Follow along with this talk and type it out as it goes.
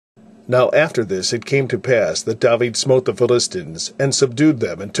Now after this it came to pass that David smote the Philistines, and subdued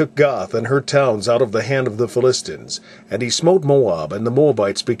them, and took Gath and her towns out of the hand of the Philistines. And he smote Moab, and the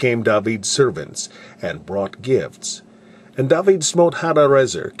Moabites became David's servants, and brought gifts. And David smote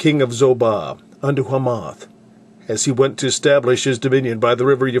Hadarezer, king of Zobah, unto Hamath, as he went to establish his dominion by the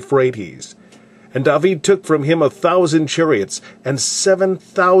river Euphrates. And David took from him 1,000 chariots, and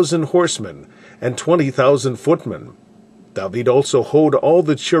 7,000 horsemen, and 20,000 footmen. David also houghed all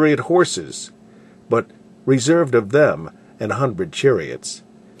the chariot horses, but reserved of them 100 chariots.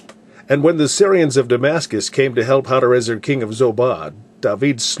 And when the Syrians of Damascus came to help Hadarezer king of Zobah,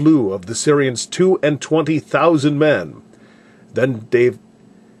 David slew of the Syrians 22,000 men. Then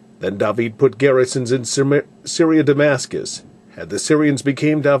David put garrisons in Syria Damascus, and the Syrians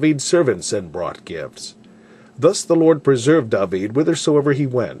became David's servants and brought gifts. Thus the Lord preserved David whithersoever he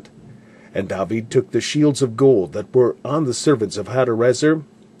went. And David took the shields of gold that were on the servants of Hadarezer,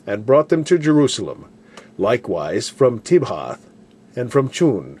 and brought them to Jerusalem, likewise from Tibhath, and from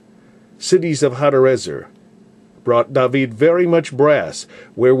Chun, cities of Hadarezer, brought David very much brass,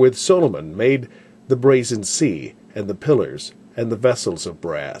 wherewith Solomon made the brazen sea, and the pillars, and the vessels of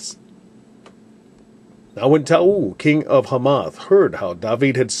brass. Now when Tou, king of Hamath, heard how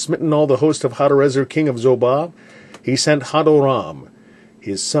David had smitten all the host of Hadarezer king of Zobah, he sent Hadoram,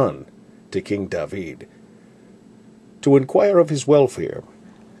 his son, to King David, to inquire of his welfare,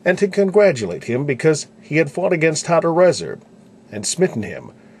 and to congratulate him because he had fought against Hadarezer, and smitten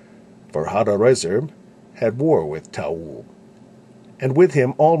him, for Hadarezer had war with Tou, and with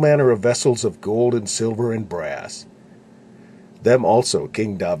him all manner of vessels of gold and silver and brass. Them also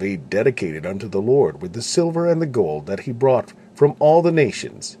King David dedicated unto the Lord with the silver and the gold that he brought from all the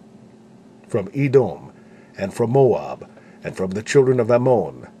nations, from Edom, and from Moab, and from the children of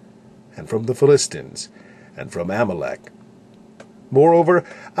Ammon, and from the Philistines, and from Amalek. Moreover,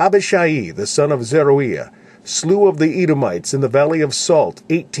 Abishai the son of Zeruiah slew of the Edomites in the valley of Salt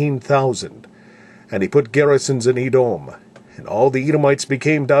 18,000. And he put garrisons in Edom, and all the Edomites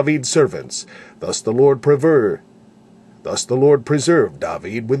became David's servants. Thus the Lord preserved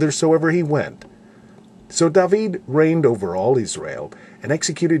David whithersoever he went. So David reigned over all Israel, and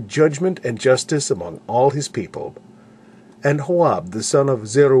executed judgment and justice among all his people. And Joab the son of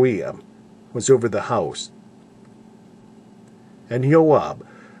Zeruiah was over the house. And Joab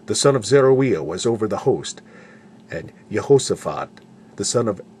the son of Zeruiah was over the host. And Jehoshaphat the son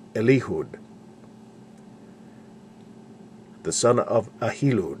of Elihud, the son of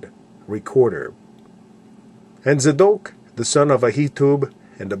Ahilud, recorder. And Zadok the son of Ahitub,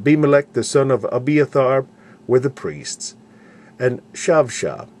 and Abimelech the son of Abiathar were the priests. And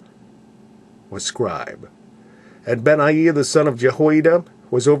Shavsha was scribe. And Benaiah the son of Jehoiada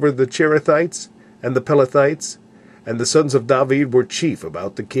was over the Cherethites and the Pelethites, and the sons of David were chief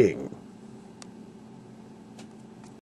about the king.